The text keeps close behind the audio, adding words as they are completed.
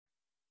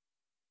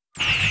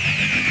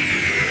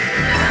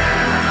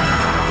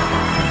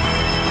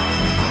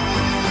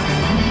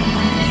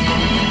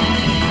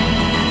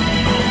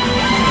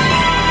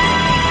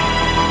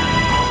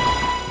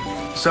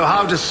So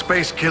how does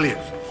space kill you?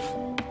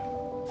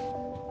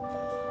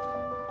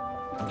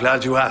 I'm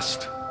glad you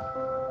asked.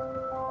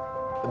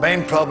 The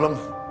main problem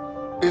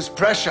is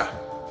pressure.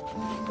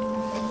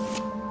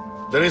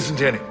 There isn't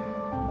any.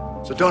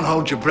 So don't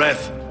hold your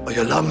breath or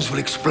your lungs will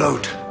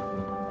explode.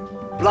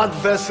 Blood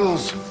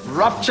vessels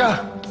rupture.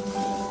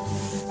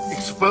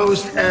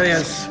 Exposed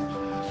areas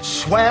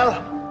swell.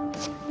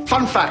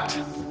 Fun fact,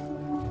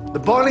 the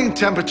boiling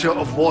temperature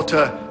of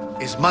water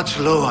is much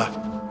lower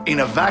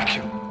in a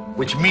vacuum,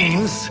 which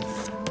means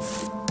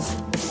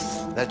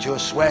that your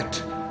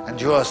sweat and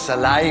your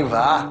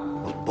saliva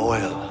will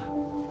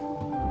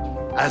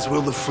boil, as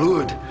will the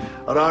fluid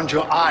around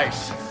your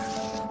eyes.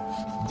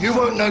 You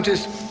won't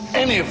notice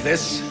any of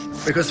this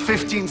because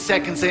 15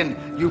 seconds in,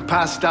 you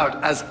passed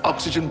out as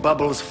oxygen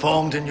bubbles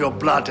formed in your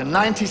blood, and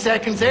 90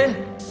 seconds in,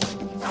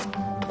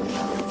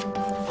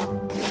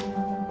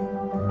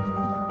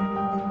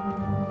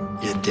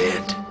 you're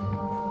dead.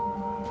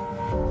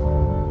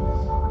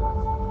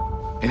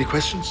 Any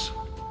questions?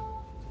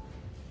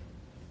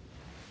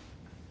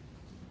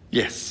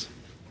 Yes.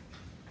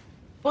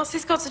 What's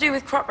this got to do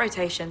with crop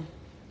rotation?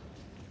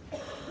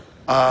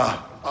 I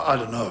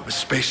don't know, but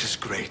space is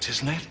great,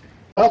 isn't it?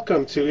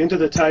 Welcome to Into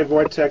the Time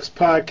Vortex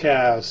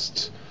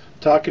podcast,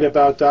 talking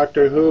about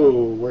Doctor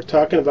Who. We're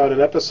talking about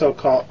an episode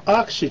called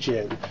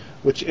Oxygen,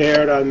 which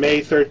aired on May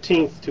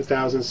 13th,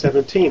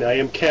 2017. I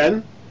am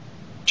Ken.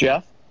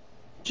 Jeff.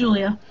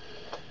 Julia.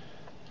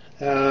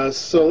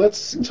 So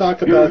let's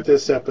talk about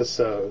this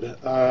episode.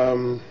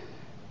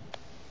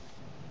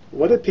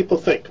 What did people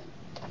think?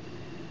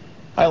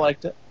 I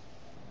liked it.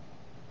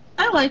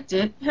 I liked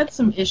it. Had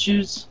some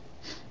issues.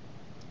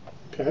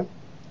 Okay.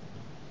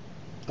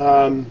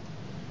 I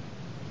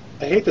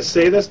hate to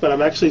say this, but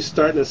I'm actually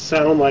starting to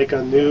sound like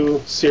a new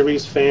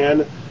series fan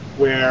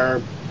where,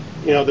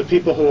 you know, the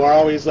people who are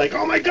always like,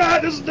 oh my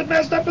god, this is the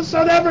best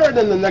episode ever, and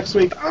then the next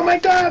week, oh my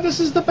god, this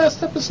is the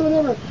best episode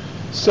ever.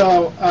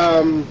 So,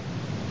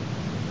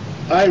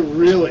 I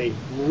really,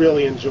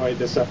 really enjoyed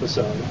this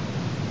episode.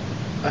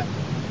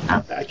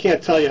 I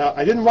can't tell you how.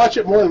 I didn't watch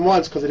it more than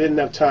once because I didn't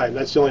have time.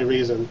 That's the only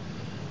reason.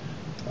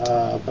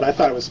 But I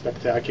thought it was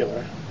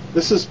spectacular.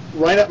 This is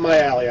right up my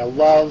alley. I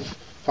love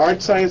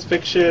hard science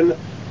fiction.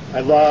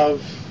 I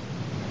love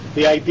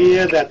the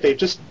idea that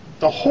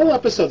the whole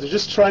episode, they're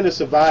just trying to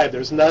survive.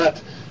 There's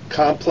not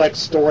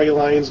complex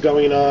storylines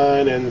going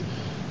on and,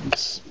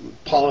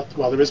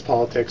 well, there is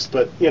politics,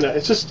 but, you know,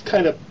 it's just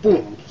kind of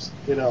boom,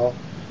 you know,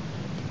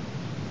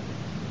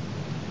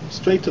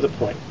 straight to the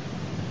point.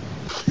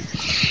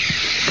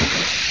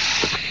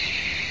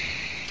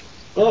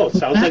 Oh, it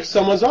sounds like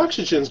someone's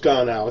oxygen's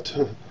gone out.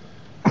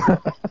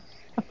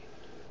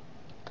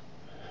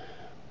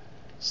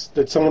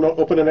 Did someone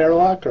open an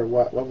airlock, or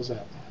what? What was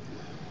that?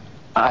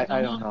 I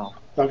don't know.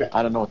 Okay.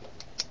 I don't know.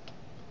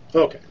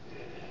 Okay.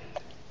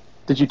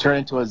 Did you turn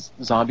into a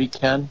zombie,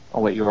 Ken?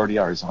 Oh, wait, you already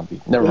are a zombie.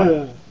 Never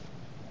mind.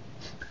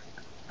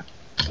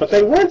 But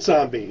they weren't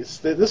zombies.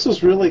 This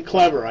was really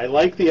clever. I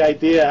like the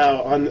idea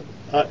how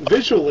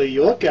visually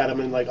you look at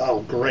them and like,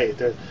 oh,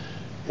 great.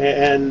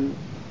 And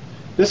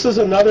this is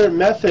another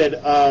method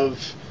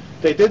of,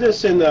 they did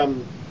this in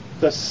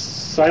the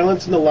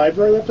Silence in the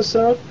Library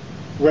episode,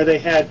 where they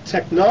had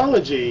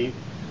technology,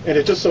 and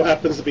it just so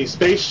happens to be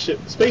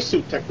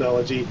spacesuit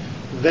technology,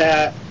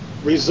 that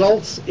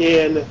results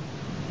in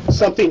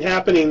something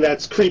happening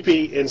that's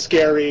creepy and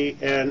scary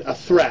and a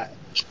threat.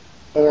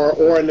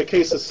 Or in the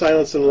case of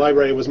Silence in the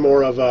Library, it was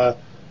more of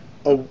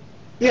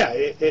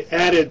it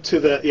added to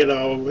the, you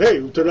know,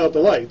 hey, turn out the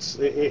lights,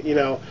 you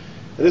know.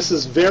 And this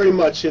is very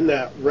much in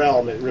that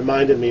realm. It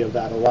reminded me of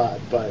that a lot,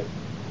 but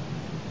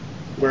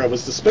where it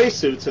was the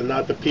spacesuits and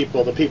not the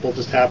people. The people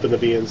just happened to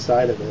be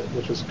inside of it,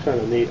 which was kind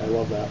of neat. I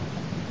love that.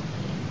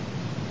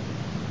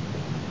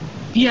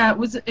 Yeah,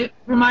 it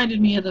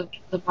reminded me of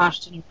the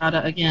Boston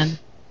Errata again.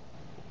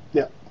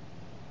 Yeah.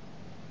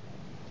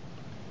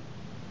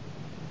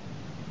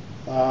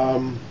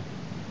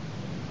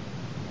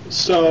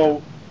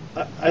 So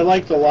I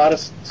liked a lot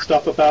of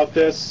stuff about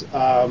this.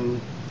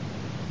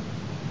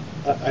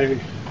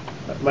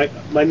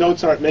 My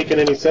notes aren't making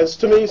any sense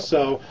to me,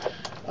 so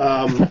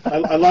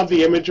I love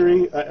the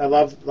imagery. I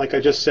love, like I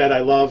just said, I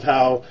love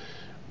how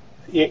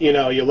you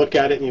know, you look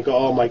at it and you go,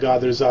 oh my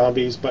god, there's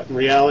zombies, but in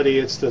reality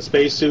it's the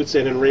spacesuits,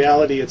 and in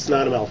reality it's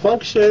not a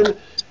malfunction.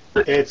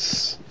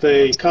 It's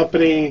the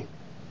company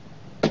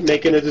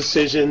making a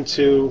decision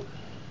to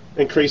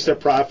increase their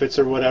profits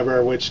or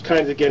whatever, which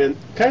kind of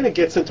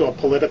gets into a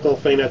political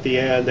thing at the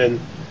end, and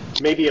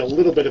maybe a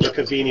little bit of a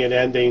convenient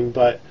ending,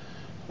 but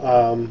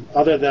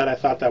other than that, I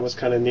thought that was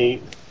kind of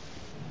neat.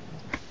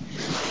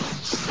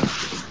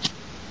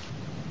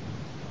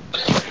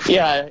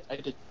 Yeah, I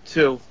did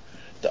too.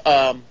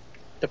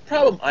 The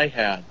problem I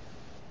had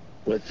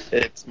with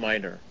It's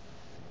Minor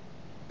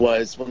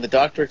was when the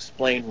doctor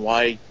explained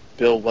why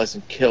Bill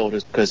wasn't killed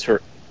is because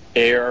her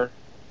air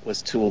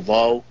was too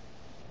low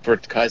for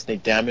it to cause any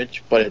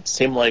damage, but it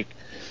seemed like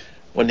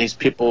when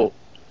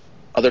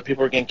other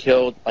people were getting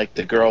killed, like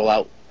the girl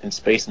out in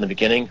space in the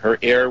beginning, her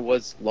air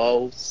was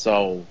low,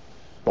 so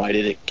why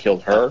did it kill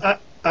her?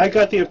 I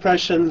got the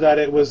impression that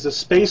it was the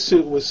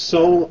spacesuit was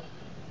so,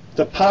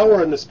 the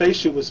power in the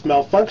spacesuit was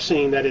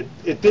malfunctioning that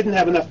it didn't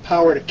have enough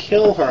power to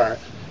kill her.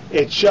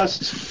 It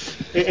just,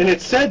 and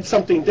it said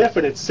something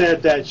different. It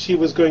said that she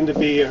was going to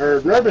be, her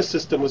nervous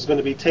system was going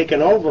to be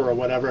taken over or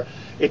whatever.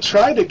 It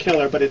tried to kill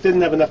her, but it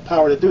didn't have enough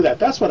power to do that.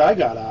 That's what I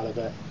got out of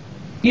it.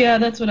 Yeah,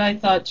 that's what I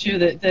thought too.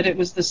 That it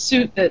was the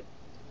suit that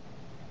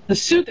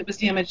was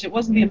damaged. It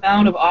wasn't the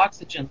amount of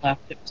oxygen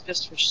left. It was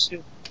just her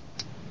suit.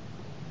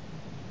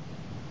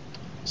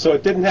 So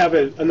it didn't have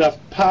enough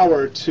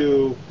power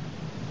to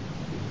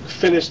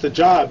finish the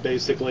job,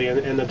 basically,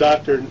 and the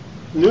doctor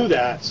knew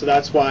that, so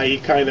that's why he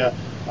kind of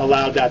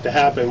allowed that to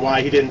happen.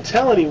 Why he didn't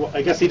tell anyone,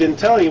 I guess he didn't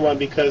tell anyone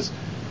because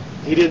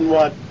he didn't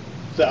want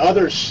the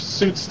other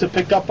suits to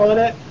pick up on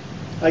it,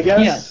 I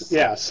guess. Yes.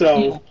 Yeah,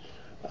 so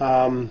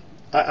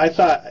I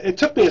thought, it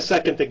took me a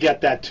second to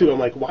get that too. I'm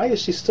like, why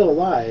is she still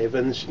alive?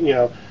 And,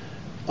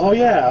 oh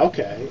yeah,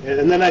 okay.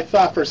 And then I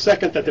thought for a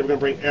second that they were going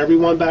to bring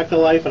everyone back to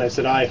life, and I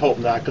said, I hope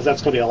not, because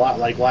that's going to be a lot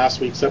like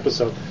last week's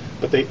episode.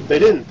 But they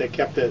didn't. They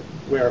kept it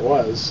where it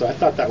was, so I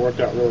thought that worked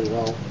out really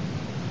well.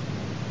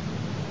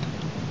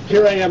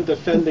 Here I am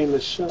defending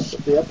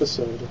the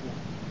episode.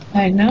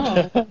 I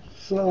know.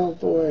 So,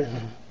 boy,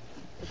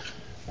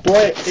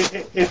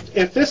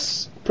 if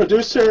this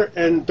producer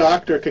and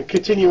doctor can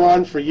continue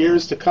on for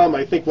years to come,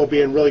 I think we'll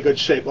be in really good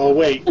shape. Oh,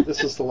 wait,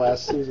 this is the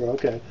last season.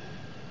 Okay.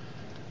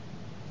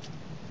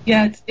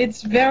 Yeah,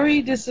 it's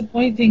very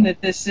disappointing that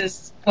this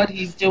is what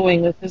he's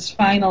doing with his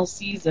final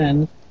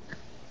season.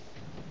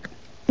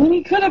 When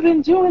he could have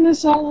been doing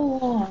this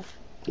all along.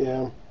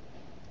 Yeah.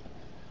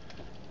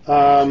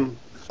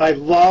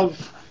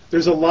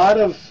 There's a lot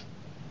of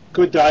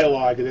good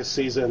dialogue this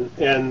season,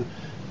 and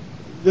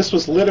this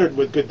was littered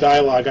with good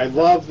dialogue. I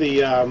love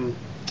the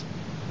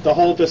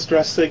whole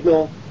distress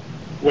signal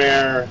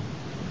where,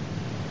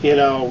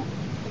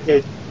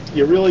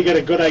 you really get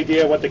a good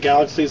idea what the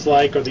galaxy's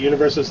like or the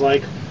universe is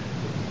like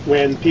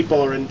when people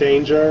are in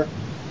danger.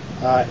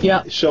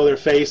 Show their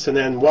face, and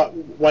then what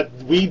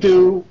we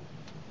do,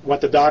 what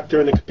the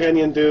doctor and the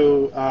companion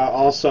do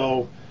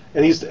also.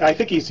 And I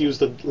think he's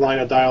used a line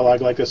of dialogue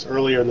like this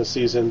earlier in the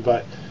season,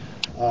 but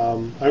I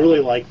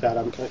really like that.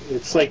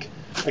 It's like,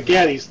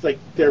 again, he's like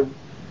they're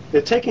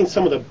taking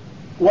some of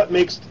what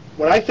makes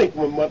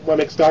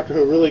Doctor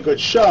Who a really good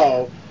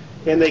show,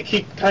 and they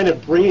keep kind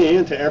of bringing it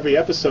into every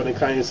episode and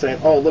kind of saying,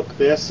 oh, look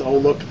this, oh,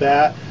 look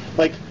that.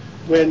 Like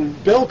when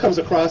Bill comes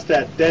across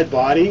that dead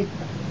body,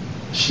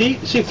 she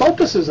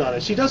focuses on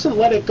it. She doesn't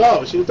let it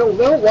go. She don't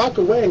walk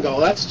away and go, oh,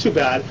 that's too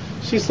bad.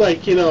 She's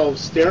like,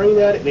 staring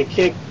at it, and it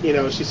can't,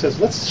 she says,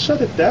 let's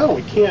shut it down.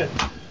 We can't,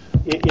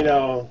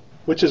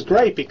 which is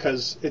great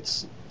because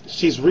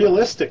she's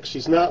realistic.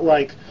 She's not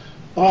like,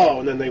 oh,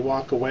 and then they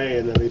walk away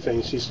and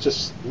everything. She's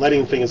just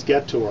letting things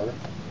get to her.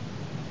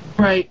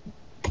 Right.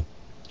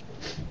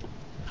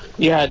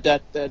 Yeah,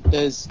 that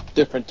is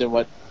different than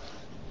what,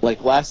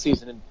 like last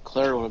season, and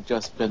Claire would have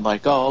just been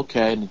like, oh,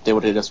 okay, and they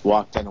would have just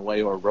walked on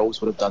away, or Rose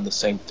would have done the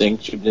same thing.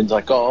 She'd been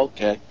like, oh,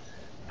 okay.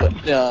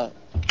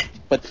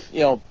 But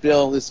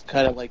Bill is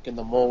kind of like in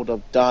the mold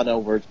of Donna,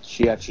 where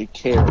she actually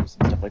cares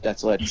and stuff like that.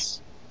 So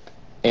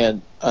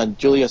and on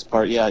Julia's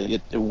part,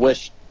 I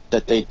wish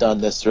that they'd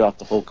done this throughout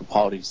the whole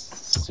Capaldi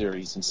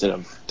series instead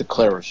of the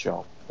Clara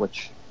show.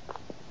 Which,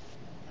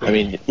 I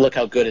mean, look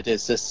how good it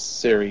is this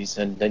series,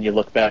 and then you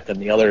look back on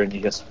the other, and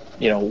you just,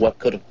 what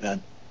could have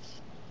been.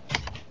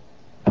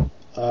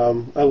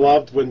 I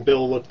loved when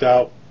Bill looked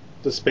out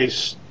the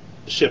space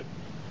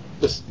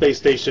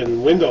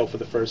station window for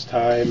the first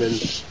time,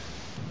 and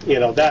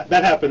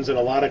that happens in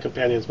a lot of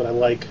companions, but I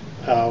like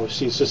how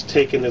she's just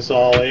taking this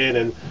all in,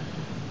 and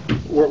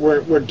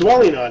we're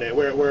dwelling on it,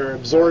 we're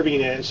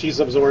absorbing it.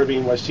 She's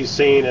absorbing what she's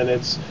seeing, and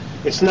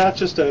it's not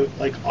just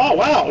like, oh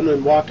wow, and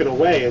then walking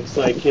away. It's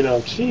like,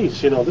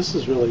 geez, this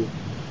is really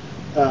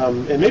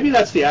and maybe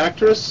that's the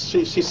actress.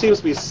 She seems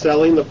to be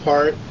selling the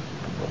part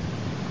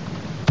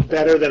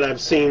better than I've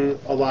seen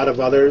a lot of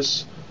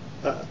others.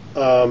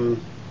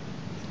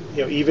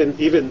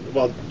 Even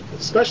well,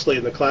 especially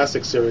in the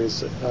classic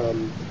series.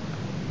 I'm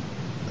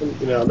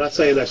not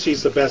saying that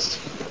she's the best.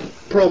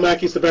 Pearl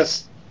Mackey's the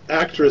best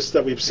actress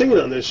that we've seen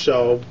on this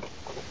show,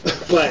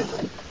 but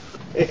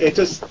it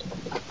just,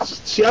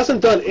 she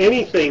hasn't done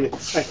anything.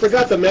 I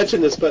forgot to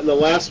mention this, but in the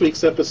last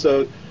week's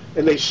episode,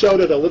 and they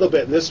showed it a little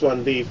bit in this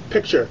one, the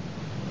picture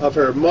of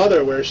her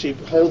mother where she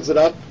holds it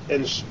up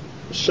and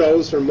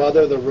shows her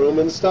mother the room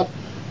and stuff.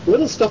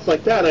 Little stuff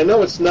like that. I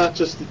know it's not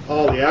just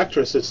all the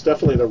actress, it's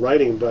definitely the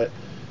writing, but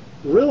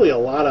really a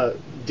lot of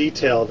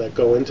detail that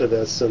go into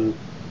this, and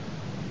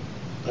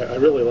I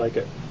really like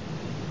it.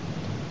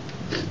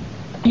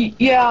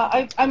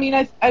 Yeah, I mean,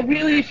 I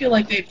really feel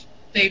like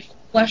they've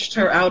fleshed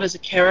her out as a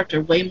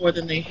character way more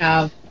than they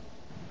have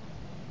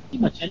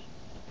pretty much any.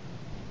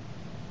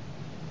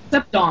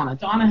 Except Donna.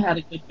 Donna had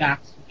a good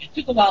backstory. It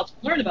took a while to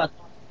learn about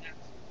Donna's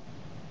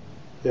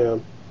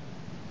backstory.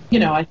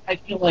 Yeah. I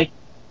feel like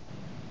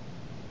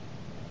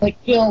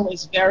Bill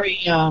is very,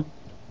 I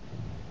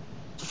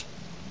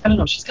don't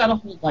know, she's got a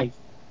whole life.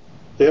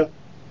 Yeah.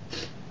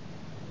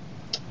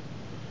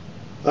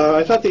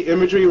 I thought the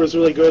imagery was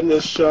really good in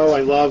this show.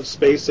 I love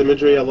space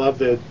imagery. I love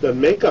the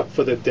makeup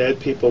for the dead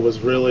people was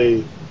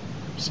really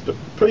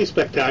pretty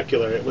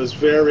spectacular. It was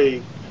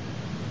very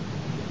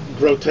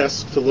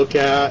grotesque to look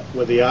at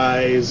with the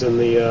eyes and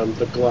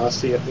the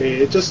glossy.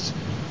 It just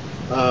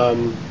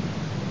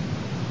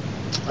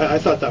I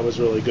thought that was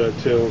really good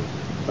too.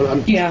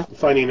 I'm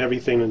finding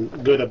everything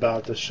good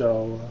about the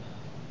show.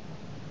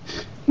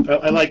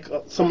 I like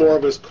some more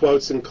of his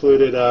quotes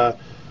included.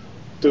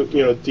 Do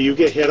you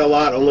get hit a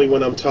lot? Only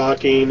when I'm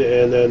talking,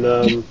 and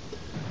then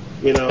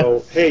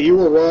hey, you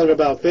were wrong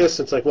about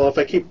this. It's like, well, if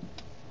I keep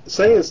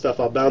saying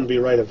stuff, I'll bound to be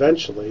right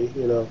eventually.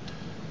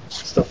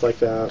 Stuff like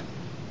that.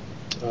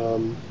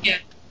 Yeah.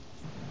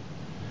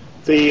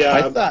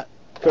 I thought.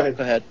 Go ahead.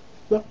 Go ahead.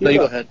 No, you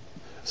go ahead.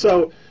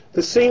 So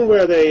the scene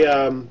where they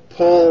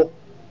pull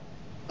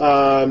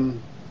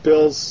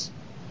Bill's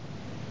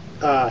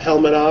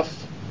helmet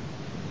off,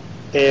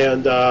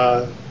 and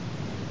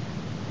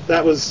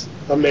that was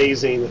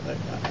amazing.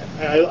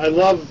 I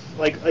love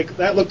like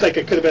that looked like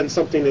it could have been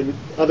something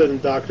other than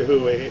Doctor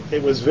Who.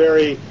 It was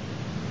very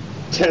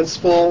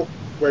tenseful,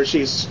 where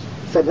she's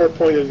from her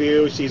point of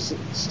view, she's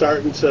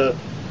starting to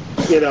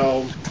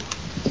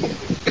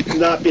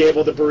not be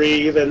able to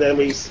breathe, and then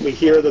we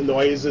hear the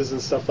noises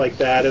and stuff like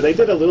that. And they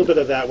did a little bit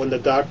of that when the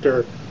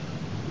Doctor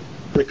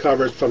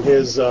recovered from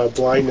his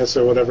blindness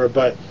or whatever.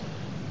 But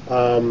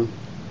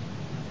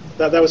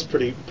that was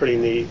pretty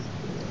neat.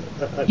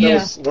 That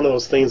was one of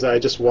those things that I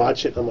just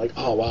watch it and I'm like,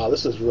 oh wow,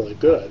 this is really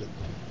good.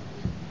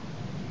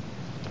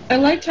 I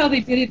liked how they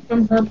did it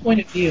from her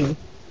point of view.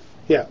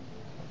 Yeah.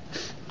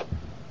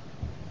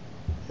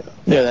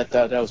 Yeah,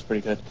 that was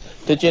pretty good.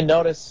 Did you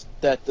notice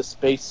that the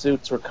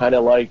spacesuits were kind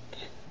of like,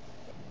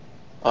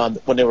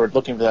 when they were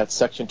looking for that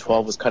Section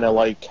 12, was kind of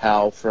like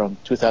how from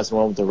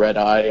 2001 with the red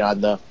eye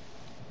on the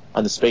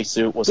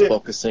spacesuit was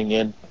focusing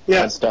in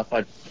on stuff?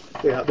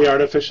 The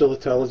artificial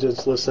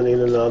intelligence listening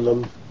in on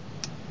them.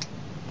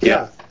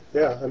 Yeah,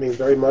 I mean,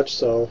 very much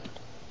so.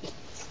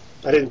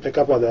 I didn't pick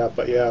up on that,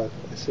 but yeah,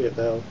 I see it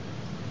now.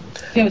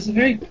 Yeah, it was a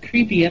very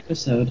creepy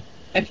episode.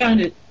 I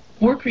found it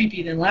more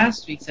creepy than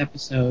last week's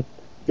episode.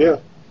 Yeah.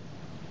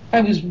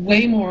 I was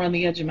way more on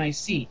the edge of my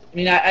seat. I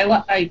mean, I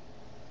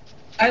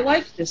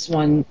liked this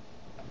one.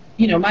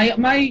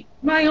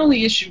 My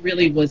only issue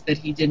really was that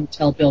he didn't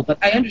tell Bill, but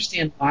I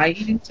understand why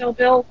he didn't tell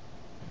Bill.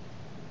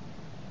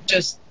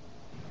 Just,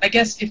 I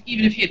guess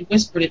even if he had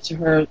whispered it to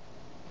her,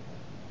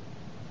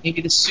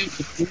 maybe the suit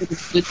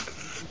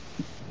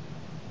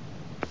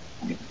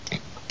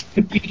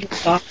could read her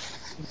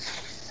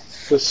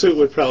thoughts. The suit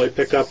would probably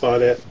pick up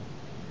on it.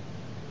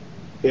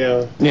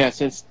 Yeah. Yeah,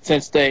 since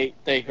they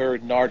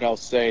heard Nardal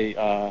say,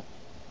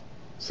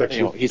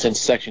 he's in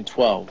Section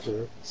 12.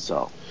 Yeah.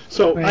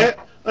 So right.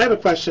 I have a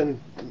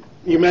question.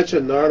 You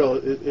mentioned Nardal.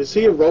 Is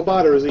he a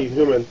robot or is he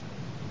human?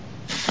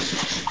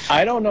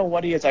 I don't know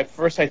what he is. At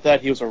first I thought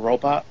he was a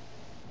robot.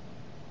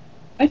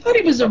 I thought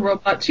he was a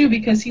robot too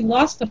because he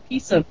lost a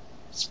piece of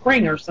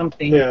spring or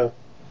something. Yeah.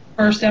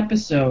 First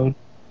episode,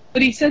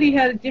 but he said he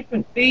had a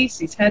different face.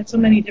 He's had so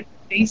many different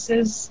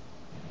faces.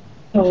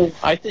 So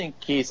I think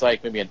he's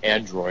like maybe an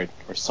android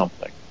or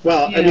something.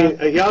 Well, yeah. I mean,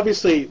 he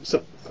obviously,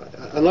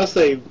 unless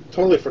they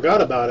totally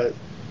forgot about it,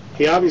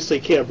 he obviously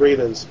can't breathe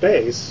in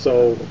space.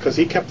 So because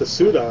he kept the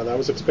suit on, I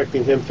was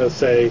expecting him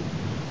to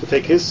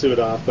take his suit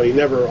off, but he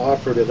never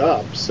offered it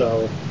up.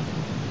 So.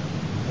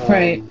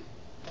 Right.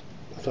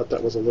 I thought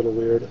that was a little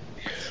weird.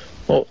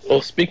 Well,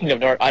 speaking of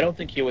Nard, I don't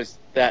think he was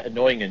that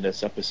annoying in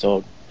this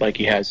episode like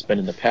he has been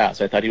in the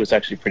past. I thought he was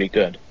actually pretty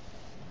good.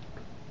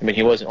 I mean,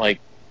 he wasn't like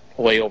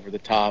way over the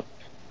top,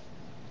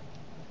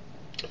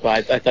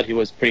 but I thought he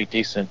was pretty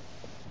decent.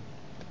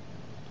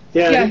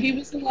 Yeah, he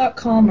was a lot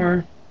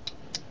calmer.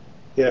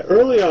 Yeah,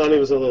 early on he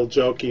was a little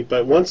jokey,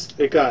 but once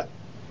it got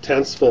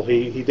tenseful,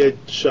 he did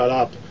shut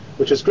up,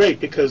 which is great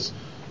because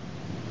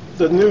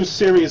the new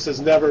series has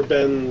never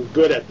been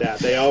good at that.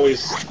 They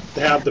always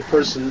have the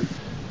person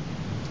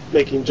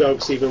making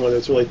jokes even when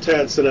it's really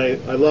tense, and I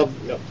love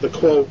the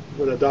quote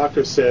when the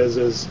Doctor says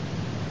is,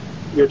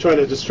 "You're trying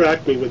to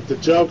distract me with the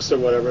jokes or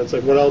whatever." It's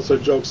like, what else are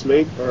jokes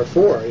made or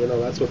for?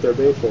 That's what they're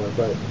made for.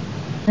 But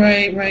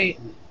right.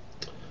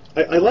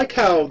 I like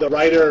how the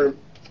writer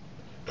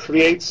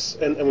creates,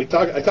 and I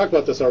talked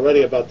about this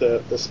already about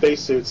the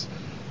spacesuits,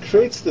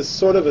 creates this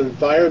sort of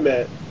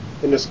environment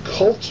and this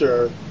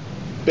culture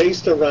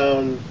based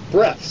around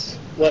breaths.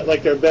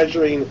 Like they're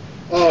measuring,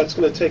 it's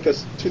going to take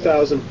us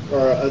 2,000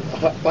 or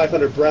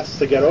 500 breaths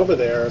to get over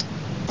there,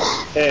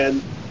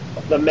 and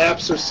the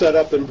maps are set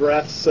up in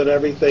breaths and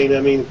everything.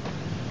 I mean,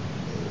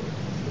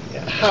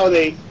 how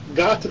they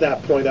got to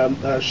that point, I'm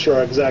not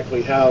sure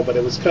exactly how, but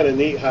it was kind of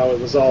neat how it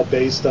was all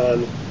based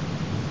on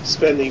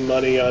spending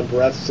money on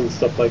breaths and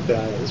stuff like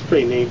that. It was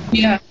pretty neat.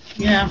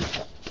 Yeah.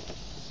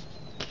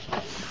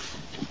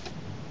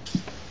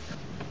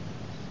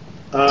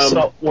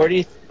 So where do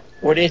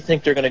you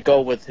think they're going to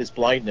go with his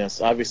blindness?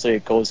 Obviously,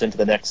 it goes into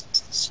the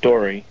next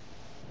story.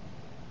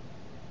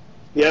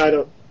 Yeah, I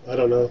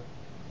don't know.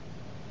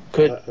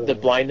 Could the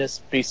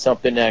blindness be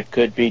something that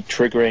could be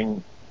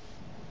triggering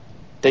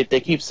they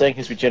keep saying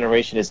his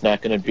regeneration is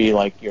not going to be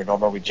like your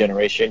normal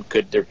regeneration.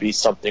 Could there be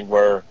something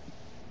where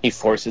he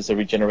forces a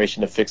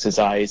regeneration to fix his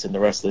eyes, and the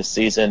rest of the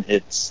season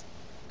is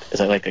it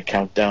like a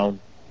countdown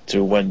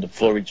to when the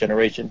full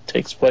regeneration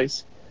takes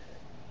place?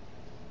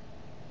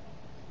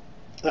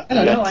 I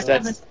don't know.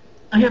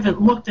 I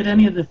haven't looked at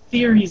any of the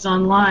theories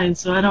online,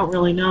 so I don't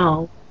really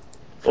know.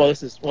 Well,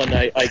 this is one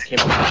I came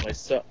up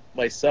with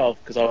myself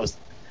because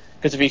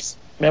if you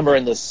remember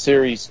in the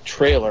series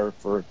trailer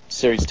for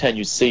Series 10,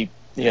 you see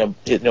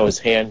his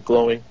hand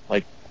glowing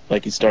like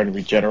he's starting to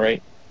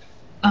regenerate.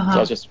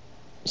 Uh-huh.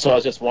 So I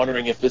was just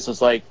wondering if this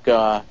is like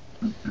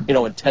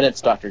when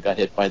Tennant's doctor got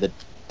hit by the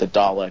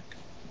Dalek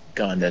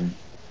gun and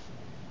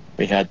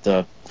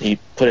he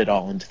put it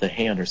all into the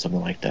hand or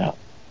something like that.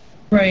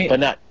 Right. But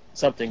not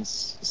something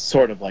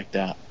sort of like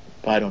that.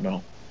 But I don't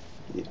know.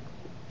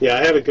 Yeah,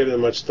 I haven't given it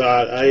much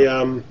thought.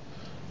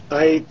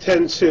 I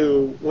tend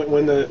to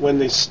when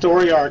the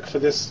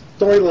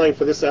storyline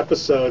for this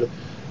episode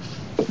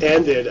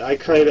ended, I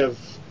kind of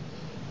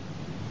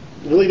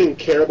really didn't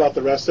care about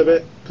the rest of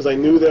it because I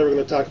knew they were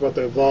going to talk about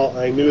the vault.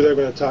 I knew they were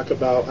going to talk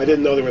about. I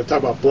didn't know they were going to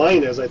talk about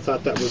blindness. I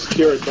thought that was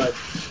cured, but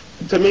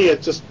to me,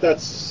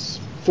 that's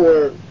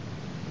for.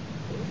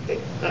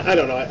 I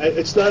don't know.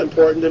 It's not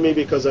important to me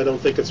because I don't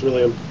think it's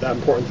really that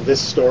important to this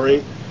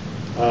story.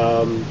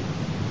 And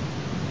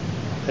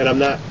I'm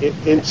not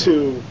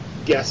into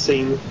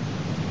guessing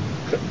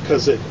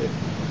because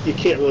you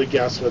can't really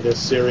guess with this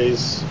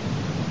series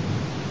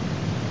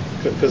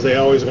because they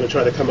always are going to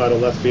try to come out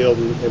of left field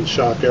and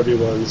shock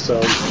everyone. So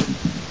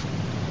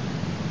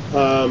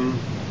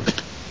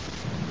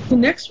the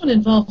next one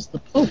involves the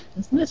Pope,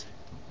 doesn't it?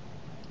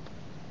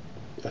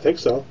 I think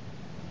so.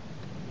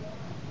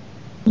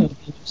 That would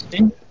be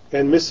interesting.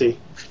 And Missy.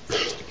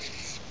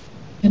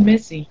 And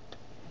Missy.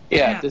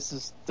 Yeah, Yeah. this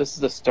is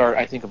the start,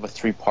 I think, of a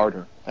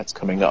 3-parter that's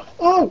coming up.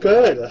 Oh,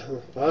 good.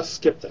 I'll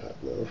skip that.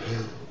 No.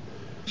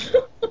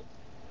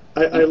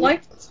 I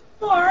liked it so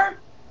far.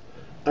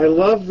 I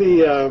love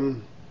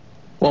the.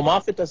 Well,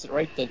 Moffat doesn't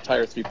write the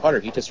entire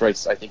 3-parter. He just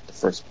writes, I think, the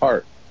first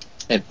part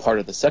and part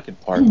of the second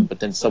part. But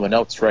then someone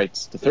else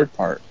writes the third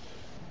part.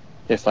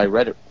 If I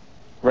read it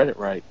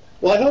right.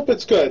 Well, I hope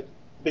it's good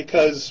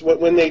because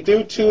when they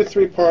do 2 or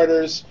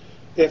 3-parters,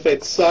 if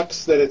it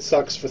sucks, then it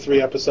sucks for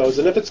 3 episodes,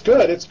 and if it's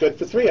good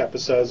for 3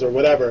 episodes or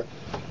whatever.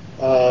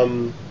 As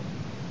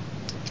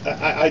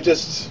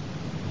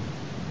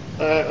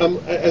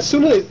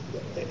soon as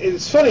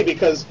it's funny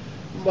because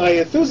my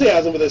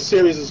enthusiasm for this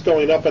series is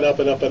going up and up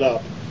and up and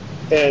up,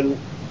 and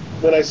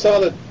when I saw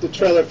the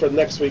trailer for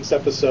next week's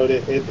episode,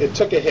 it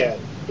took a hit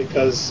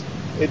because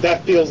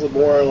that feels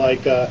more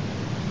like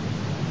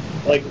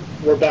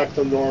we're back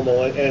to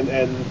normal,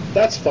 and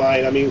that's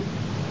fine. I mean,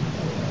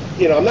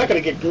 I'm not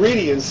going to get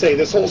greedy and say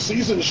this whole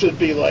season should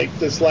be like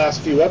this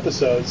last few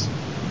episodes.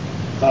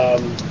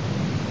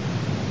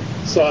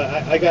 So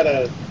I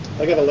gotta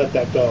let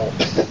that go.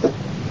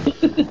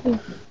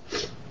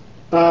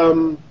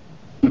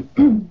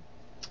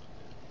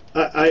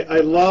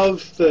 I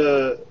love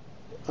the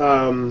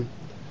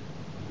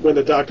when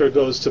the doctor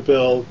goes to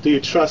Bill, do you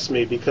trust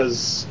me?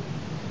 Because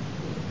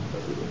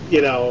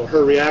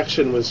her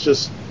reaction was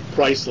just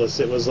priceless.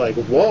 It was like,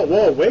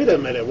 whoa, wait a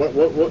minute,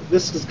 what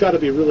this has got to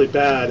be really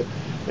bad.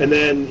 And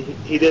then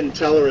he didn't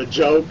tell her a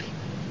joke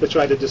to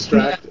try to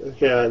distract.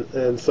 Yeah,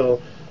 and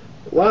so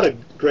a lot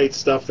of great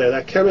stuff there.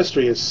 That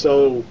chemistry is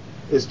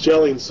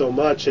gelling so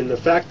much, and the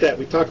fact that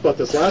we talked about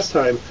this last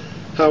time,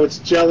 how it's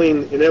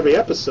gelling in every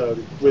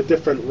episode with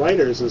different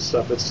writers and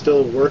stuff. It's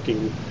still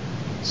working,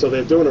 so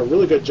they're doing a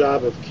really good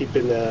job of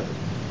keeping that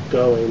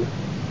going.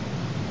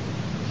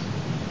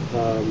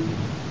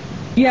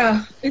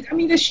 Yeah,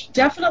 is she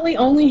definitely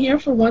only here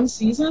for 1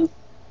 season?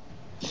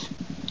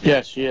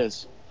 Yeah, she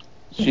is.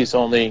 She's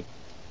only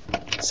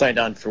signed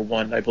on for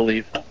 1, I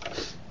believe.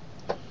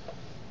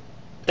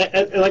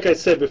 And like I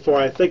said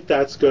before, I think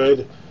that's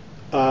good.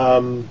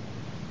 When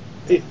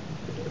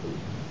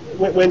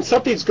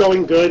something's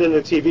going good in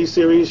a TV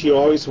series, you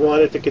always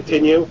want it to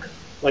continue,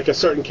 like a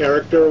certain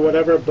character or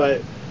whatever,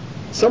 but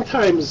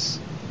sometimes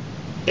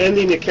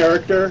ending a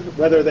character,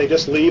 whether they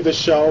just leave the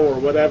show or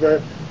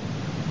whatever,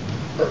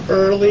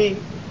 early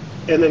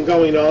and then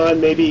going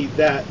on, maybe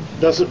that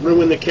doesn't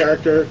ruin the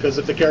character, because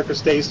if the character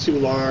stays too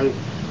long,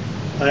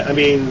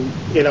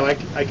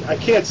 I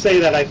can't say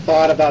that I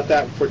thought about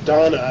that for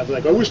Donna. I was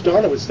like, I wish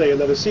Donna would stay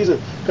another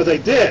season, because I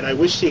did. I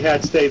wish she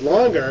had stayed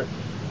longer,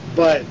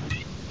 but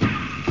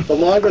the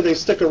longer they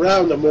stick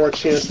around, the more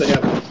chance they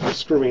have of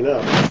screwing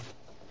up.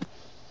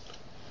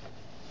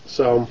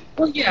 So.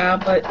 Well, yeah,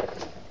 but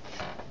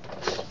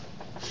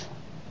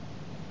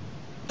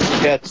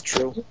yeah, it's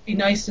true. It'd be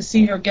nice to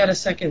see her get a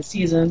second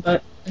season,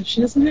 but if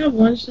she doesn't have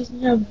one, she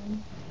doesn't have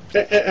one.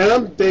 And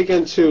I'm big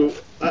into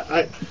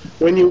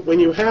when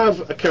you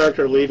have a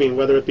character leaving,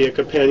 whether it be a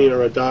companion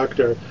or a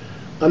doctor,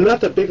 I'm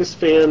not the biggest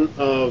fan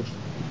of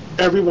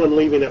everyone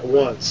leaving at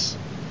once.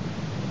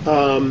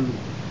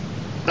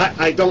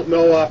 I don't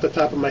know off the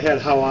top of my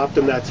head how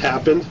often that's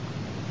happened,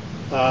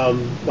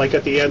 Like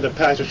at the end of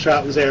Patrick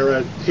Troughton's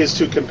era, his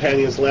two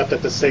companions left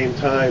at the same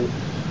time.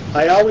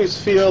 I always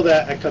feel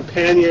that a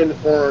companion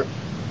or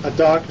a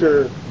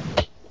doctor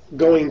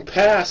going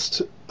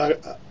past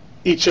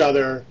each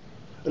other,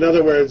 in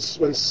other words,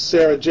 when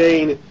Sarah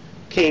Jane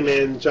came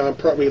in, John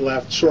Pertwee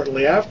left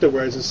shortly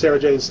afterwards, and Sarah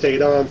Jane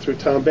stayed on through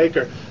Tom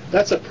Baker.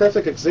 That's a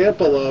perfect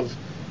example of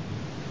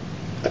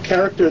a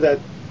character that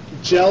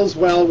gels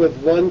well with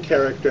one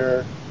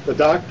character, the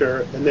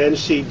Doctor, and then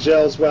she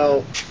gels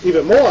well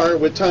even more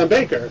with Tom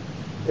Baker.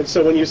 And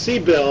so when you see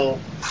Bill,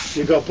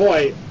 you go,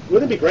 boy,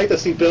 wouldn't it be great to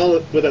see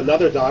Bill with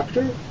another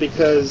Doctor?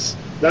 Because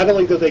not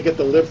only do they get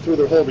to live through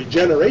the whole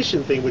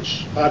regeneration thing,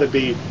 which ought to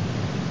be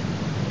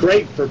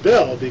great for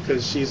Bill,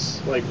 because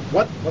she's like,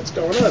 what's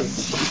going on?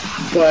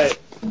 But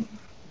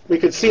we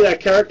could see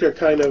that character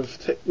kind of,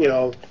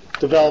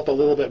 develop a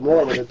little bit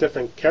more with a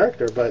different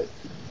character. But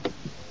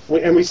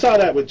we saw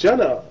that with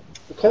Jenna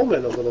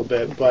Coleman a little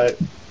bit, but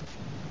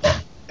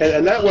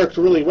and that worked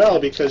really well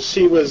because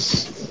she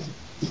was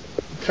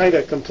kind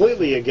of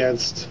completely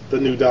against the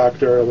new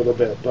Doctor a little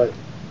bit. But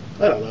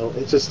I don't know.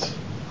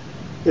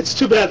 It's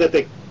too bad that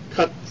they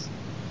cut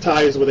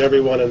ties with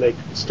everyone and they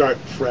start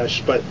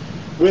fresh. But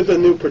with a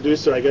new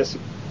producer, I guess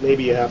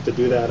maybe you have to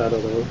do that. I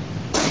don't know.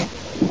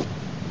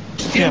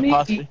 Yeah, maybe.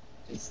 possibly.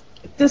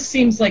 This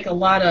seems like a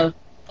lot of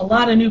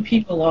new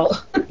people all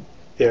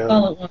Yeah.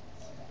 all at once.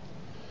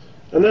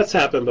 And that's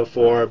happened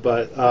before,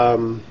 but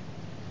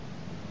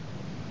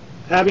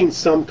having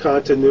some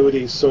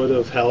continuity sort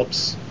of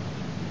helps.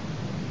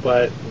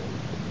 But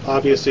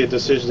obviously a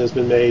decision has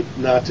been made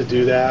not to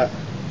do that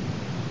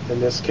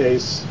in this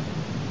case.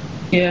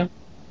 Yeah.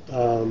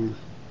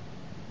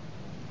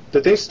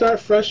 Did they start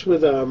fresh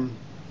with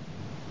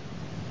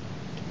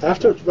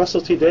after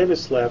Russell T.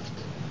 Davies left?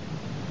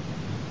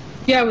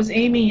 Yeah, it was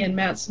Amy and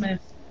Matt Smith.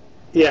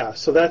 Yeah,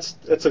 so that's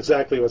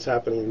exactly what's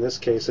happening in this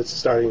case. It's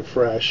starting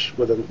fresh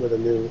with a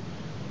new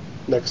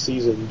next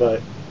season,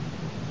 but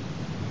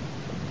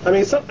I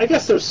mean, I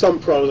guess there's some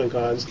pros and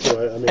cons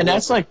to it. I mean, And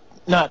that's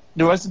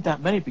there wasn't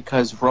that many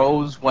because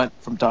Rose went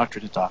from Doctor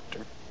to Doctor.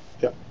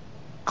 Yeah.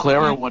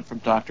 Clara went from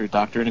Doctor to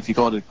Doctor, and if you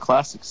go to the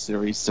classic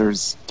series,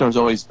 there's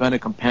always been a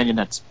companion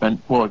that's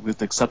been, well, with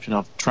the exception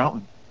of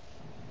Troughton,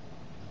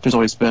 there's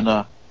always been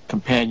a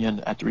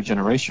companion at the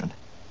regeneration.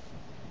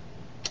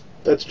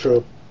 That's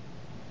true.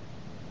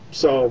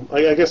 So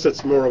I guess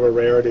it's more of a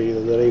rarity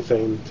than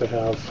anything to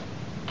have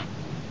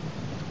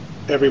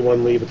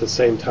everyone leave at the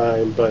same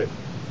time, but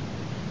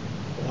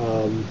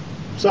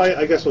so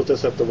I guess we'll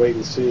just have to wait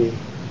and see.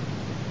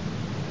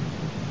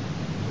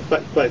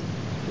 But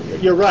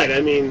you're right.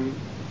 I mean,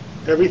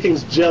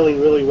 everything's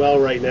gelling really well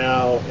right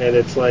now, and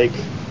it's like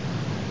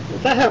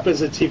that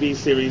happens in TV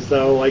series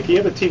though. Like you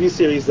have a TV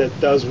series that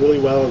does really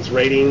well in its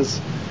ratings,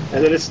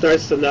 and then it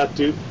starts to not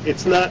do.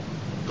 It's not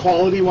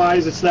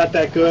quality-wise, it's not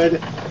that good,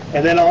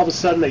 and then all of a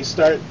sudden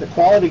the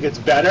quality gets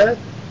better,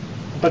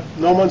 but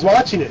no one's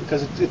watching it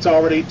because it's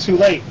already too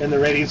late, and the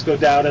ratings go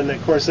down, and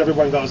of course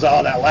everyone goes,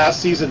 "Oh, that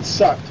last season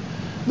sucked."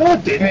 No,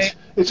 it didn't. Right.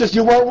 It's just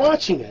you weren't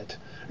watching it.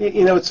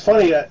 It's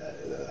funny.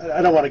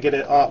 I don't want to get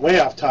it way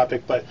off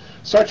topic, but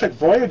Star Trek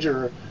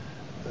Voyager,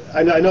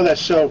 I know that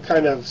show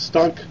kind of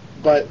stunk,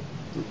 but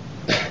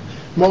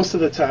most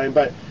of the time,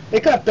 but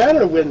it got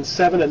better when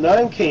 7 and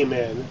 9 came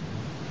in.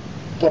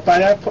 But by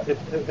that point,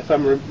 if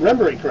I'm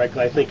remembering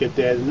correctly, I think it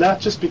did. Not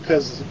just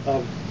because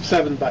of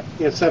 7, but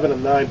 7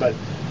 and 9, but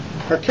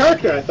her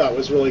character I thought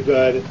was really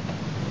good,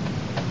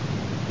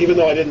 even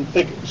though I didn't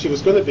think she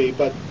was going to be.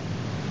 But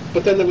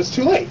then it was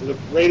too late. The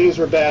ratings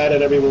were bad,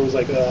 and everyone was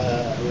like,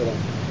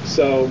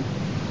 So,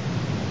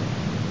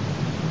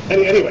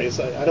 anyways,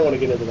 I don't want to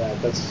get into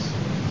that. That's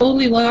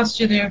Totally lost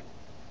you there.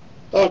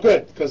 oh,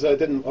 good, because I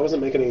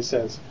wasn't making any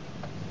sense.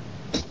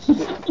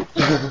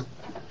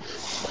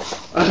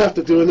 I have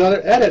to do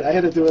another edit. I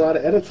had to do a lot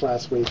of edits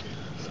last week.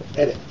 So,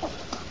 edit.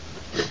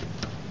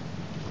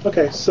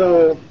 Okay,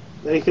 so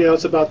anything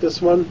else about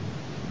this one?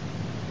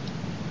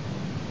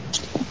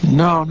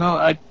 No,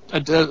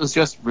 it was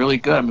just really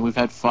good. I mean, we've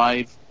had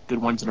 5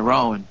 good ones in a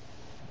row, and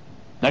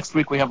next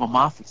week we have a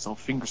Moffat, so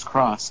fingers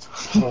crossed.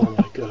 Oh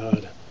my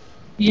God.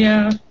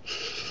 Yeah.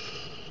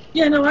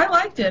 Yeah, no, I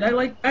liked it.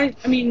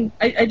 I mean,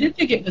 I did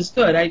think it was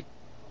good.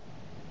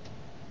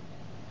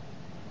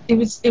 It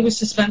was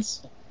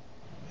suspenseful.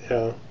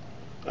 Yeah.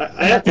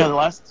 I have to, The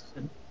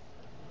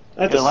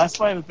last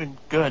 5 have been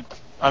good.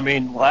 I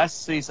mean,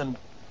 last season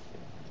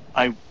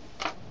I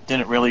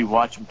didn't really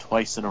watch them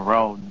twice in a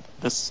row.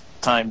 This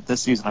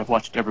season I've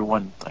watched every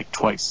one like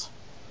twice.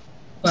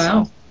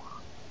 Wow.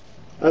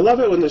 I love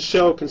it when the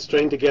show can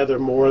string together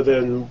more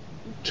than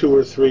 2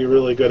 or 3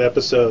 really good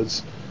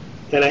episodes.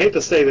 And I hate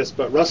to say this,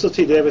 but Russell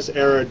T. Davies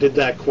era did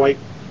that quite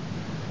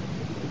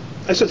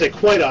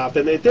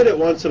often. They did it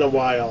once in a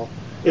while,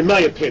 in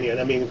my opinion.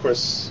 I mean, of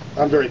course,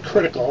 I'm very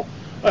critical.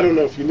 I don't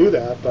know if you knew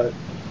that, but...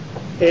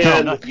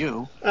 No, not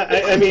you.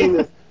 I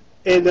mean,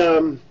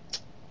 and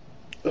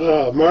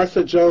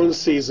Martha Jones'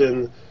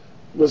 season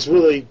was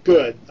really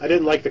good. I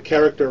didn't like the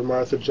character of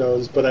Martha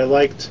Jones, but I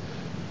liked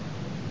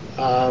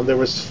There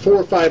was 4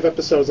 or 5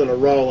 episodes in a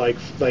row, like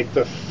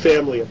the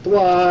Family of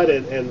Blood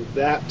and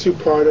that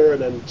 2-parter,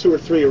 and then 2 or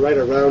 3 right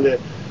around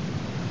it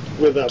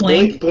with a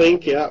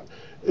Blink. Yeah,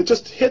 it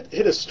just hit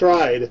a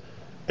stride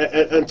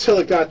until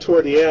it got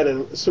toward the end,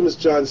 and as soon as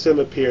John Sim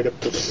appeared,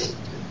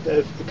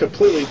 it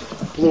completely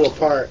blew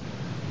apart.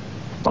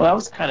 Well, that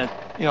was kind of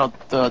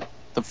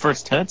the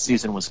first Tenet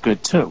season was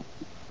good too.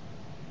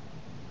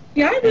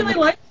 Yeah, I really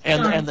liked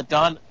and the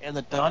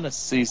Donna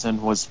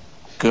season was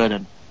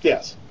good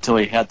Yes. until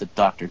he had the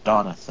Dr.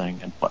 Donna thing.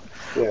 But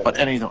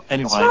anyway.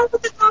 What's wrong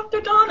with the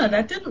Dr. Donna?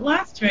 That didn't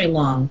last very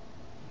long.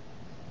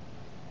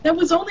 That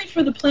was only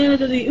for the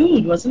Planet of the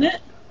Ood, wasn't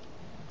it?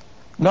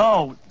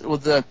 No,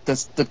 with the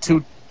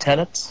 2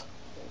 Tenets.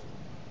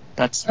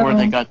 That's where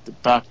they got the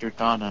Dr.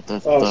 Donna. The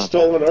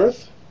Stolen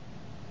Earth.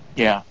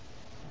 Yeah.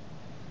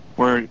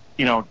 Where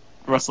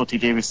Russell T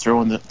Davies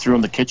threw in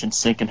the kitchen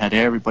sink and had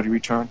everybody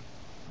return.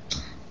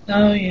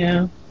 Oh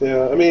yeah.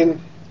 Yeah, I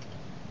mean,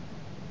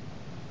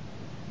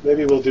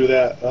 maybe we'll do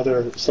that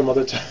some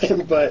other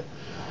time. But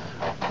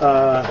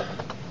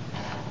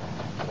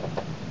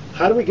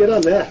how do we get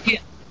on that?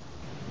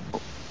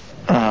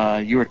 Yeah.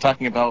 You were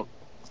talking about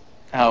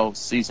how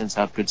seasons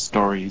have good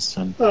stories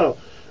and. Oh,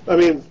 I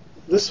mean,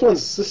 this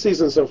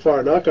season so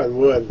far, knock on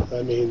wood,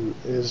 I mean,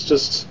 is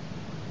just,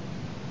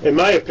 in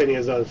my opinion,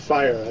 is on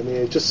fire. I mean,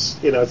 it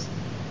just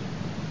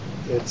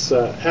it's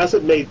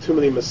hasn't made too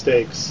many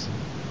mistakes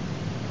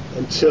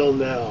until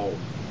now.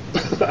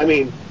 I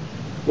mean,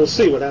 we'll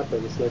see what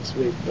happens next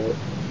week, but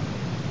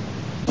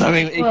I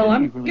mean, it could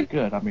be really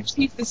good. I mean,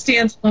 keep the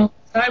stands alone.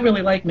 I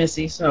really like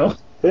Missy, so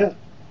yeah.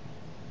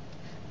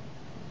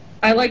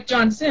 I like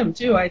John Sim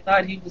too. I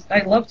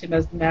loved him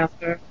as the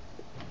Master.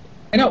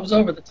 I know it was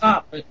over the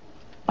top, but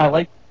I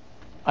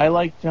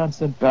like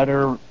Johnson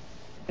better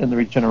in the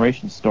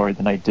Regeneration story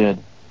than I did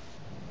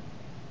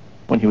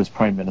when he was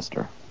Prime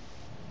Minister.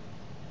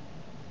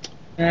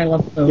 and I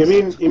love those.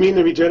 You mean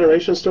the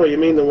Regeneration story? You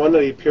mean the one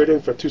that he appeared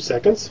in for 2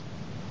 seconds?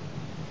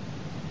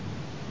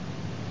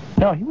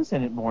 No, he was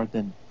in it more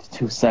than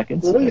 2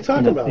 seconds. Well, what are you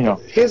talking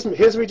about? His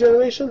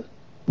Regeneration?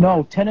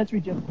 No, Tenet's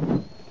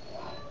Regeneration.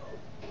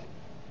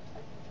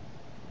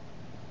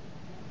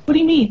 What do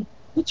you mean?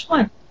 Which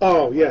one?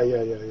 Oh, yeah.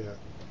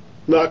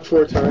 Knock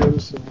 4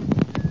 times.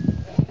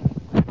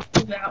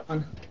 That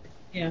one.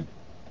 Yeah.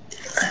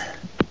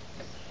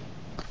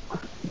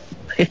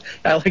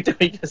 I like that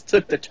he just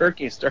took the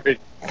turkey and started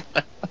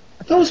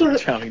Those are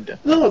chowing down.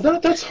 No,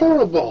 that's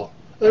horrible.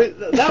 I mean,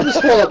 that was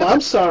horrible. I'm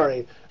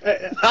sorry.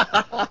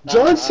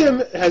 John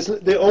Sim has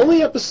the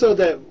only episode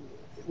that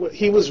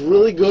he was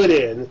really good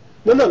in.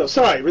 No.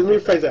 Sorry, let me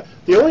rephrase that.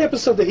 The only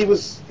episode that he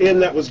was in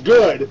that was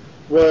good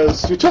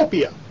was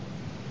Utopia,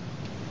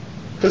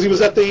 because he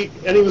was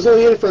and he was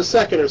only in it for a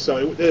second or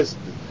so.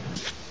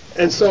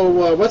 And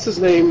so what's his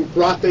name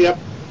brought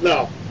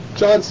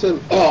John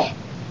Sim. Oh,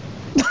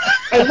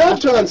 I love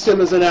John Sim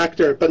as an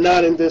actor, but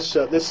not in this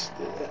show.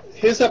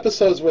 His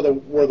episodes were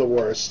the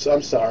worst.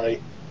 I'm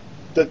sorry.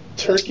 The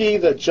turkey,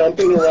 the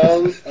jumping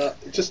around,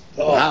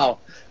 Wow.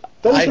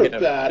 Those were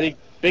bad.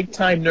 Big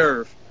time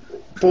nerve.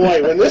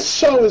 Boy, when this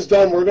show is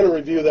done, we're going to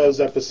review those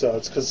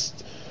episodes, because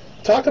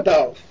talk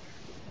about,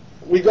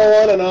 we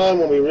go on and on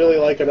when we really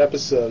like an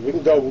episode. We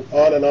can go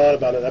on and on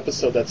about an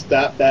episode that's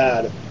that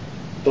bad.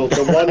 The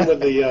one with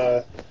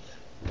the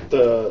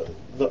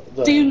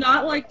Do you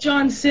not like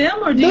John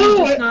Sim, or do you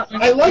just not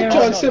like I like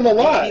Carol? John Sim a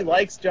lot. He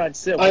likes John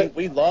Sim.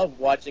 We love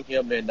watching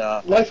him in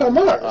Life on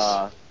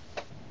Mars.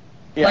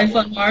 Life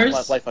on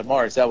Mars? Life on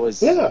Mars. That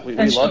was we That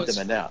loved show's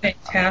him in that.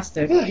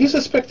 Fantastic. Yeah, he's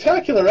a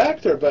spectacular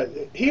actor, but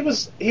he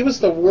was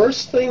the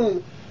worst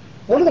thing.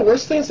 One of the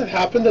worst things that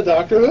happened to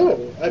Doctor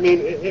Who. I mean,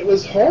 it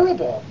was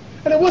horrible,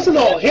 and it wasn't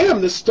all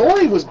him. The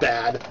story was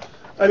bad.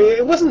 I mean,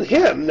 it wasn't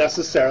him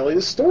necessarily.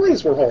 The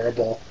stories were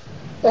horrible.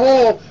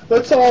 Oh,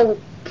 let's all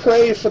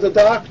pray for the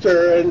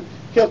Doctor, and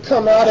he'll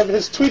come out of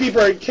his Tweety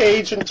Bird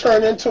cage and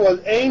turn into an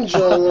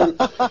angel. And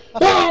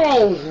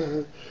wow!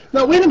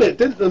 Now wait a minute.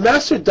 The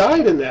Master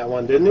died in that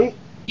one, didn't he?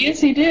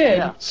 Yes, he did.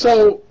 Yeah.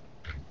 So,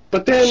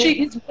 but then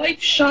His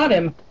wife shot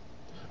him.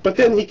 But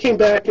then he came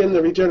back in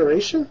the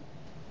Regeneration?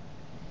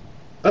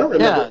 I don't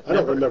remember. Yeah, I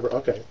don't remember.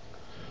 Okay.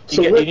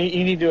 You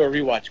need to do a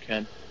rewatch,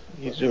 Ken.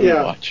 You need to do a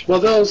rewatch.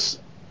 Well,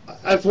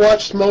 I've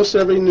watched most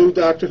every new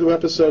Doctor Who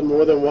episode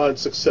more than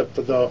once, except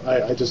for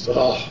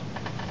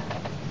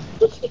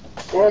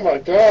oh my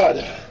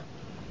God.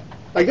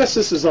 I guess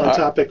this is on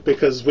topic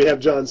because we have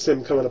John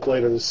Sim coming up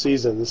later this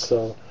season,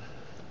 so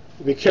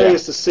I'd be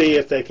curious to see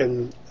if they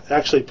can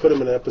actually put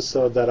him in an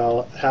episode that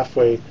I'll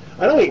halfway.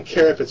 I don't even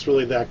care if it's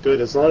really that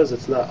good, as long as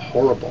it's not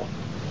horrible.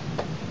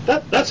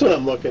 That's what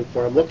I'm looking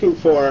for. I'm looking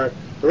for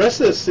the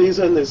rest of the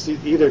season is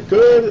either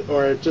good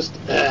or just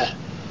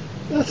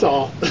That's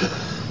all.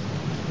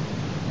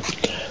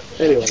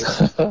 Anyways,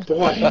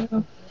 boy,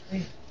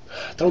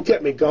 don't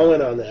get me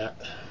going on that.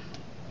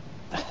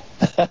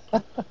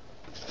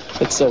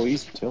 It's so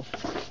easy to.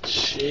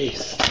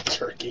 Jeez,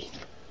 turkey.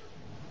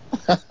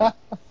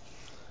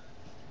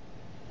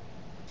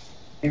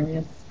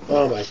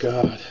 Oh my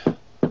God.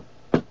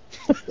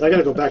 I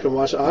gotta go back and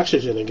watch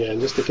Oxygen again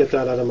just to get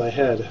that out of my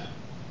head.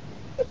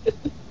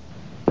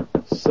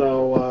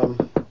 So,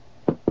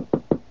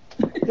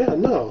 yeah,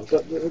 no.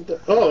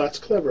 Oh, that's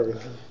clever.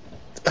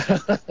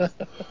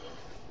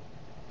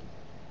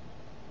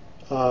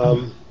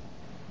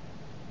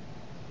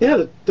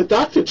 Yeah, the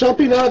doctor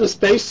jumping out of the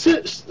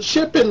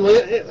spaceship and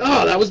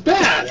oh, that was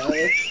bad.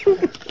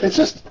 It's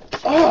just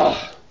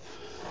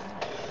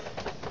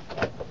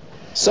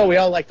So we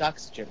all liked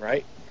Oxygen,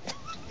 right?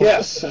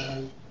 yes.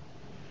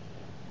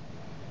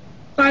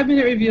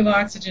 5-minute review of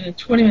Oxygen and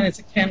 20 minutes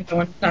of Ken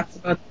going nuts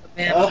about the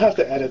man. I'll have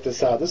to edit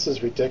this out. This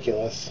is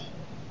ridiculous.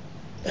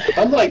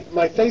 I'm like,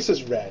 my face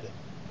is red.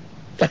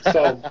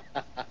 So,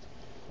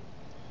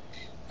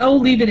 I will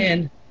leave it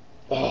in.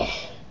 oh,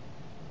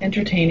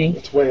 Entertaining.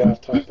 it's way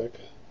off topic.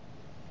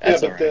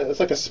 That's yeah, all but right. it's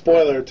like a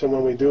spoiler to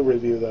when we do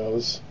review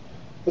those.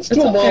 Let's do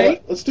It's them okay.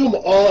 all. Let's do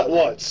them all at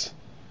once.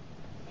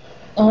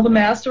 All the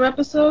Master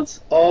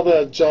episodes? All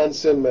the John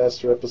Sim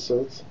Master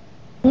episodes.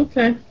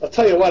 Okay. I'll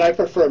tell you what, I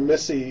prefer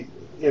Missy.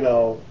 You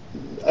know,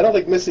 I don't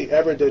think Missy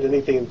ever did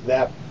anything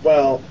that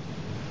well.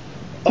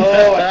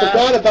 Oh, I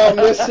forgot about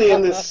Missy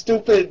and the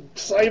stupid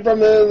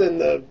Cyberman and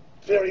the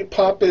Mary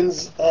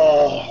Poppins.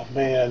 Oh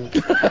man,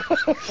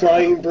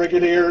 Flying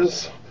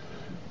Brigadiers.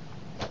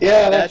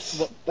 Yeah, that's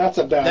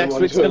a bad Next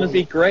one week's too. going to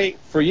be great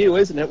for you,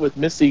 isn't it? With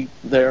Missy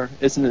there,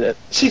 isn't it?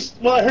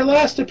 Her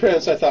last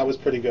appearance I thought was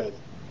pretty good.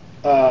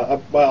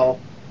 Well,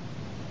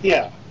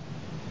 yeah,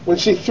 when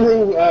she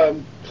threw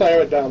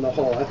Clara down the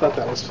hole, I thought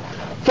that was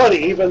funny,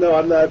 even though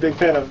I'm not a big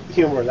fan of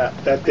humor.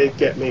 That did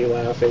get me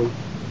laughing.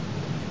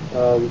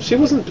 She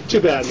wasn't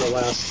too bad in the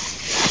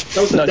last.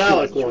 That was the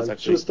Dalek one.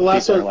 She was the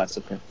last one.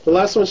 The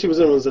last one she was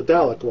in was the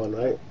Dalek one,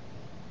 right?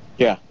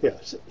 Yeah. Yeah,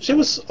 she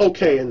was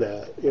okay in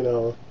that, you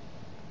know.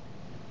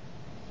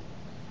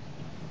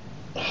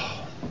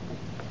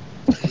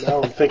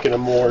 Now I'm thinking of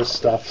more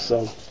stuff,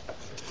 so.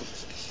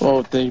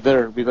 Well, then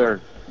we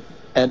better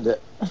end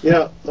it.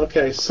 Yeah,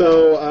 okay,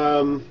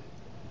 so,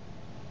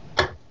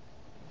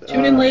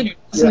 Tune in later.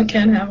 Listen to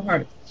Ken have a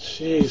heart.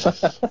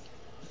 Jesus.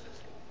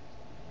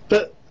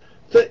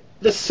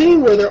 The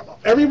scene where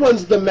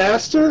everyone's the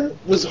master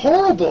was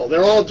horrible.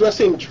 They're all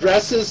dressing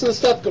dresses and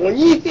stuff, going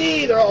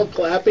yee. They're all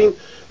clapping.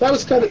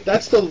 That's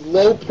the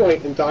low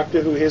point in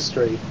Doctor Who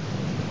history.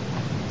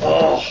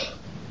 Oh,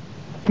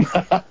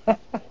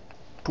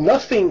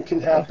 nothing can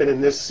happen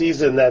in this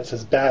season that's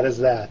as bad as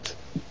that.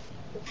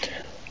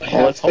 I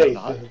have let's hope faith.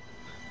 not.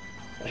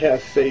 I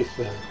have faith.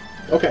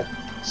 Okay,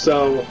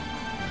 so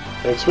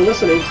thanks for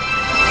listening.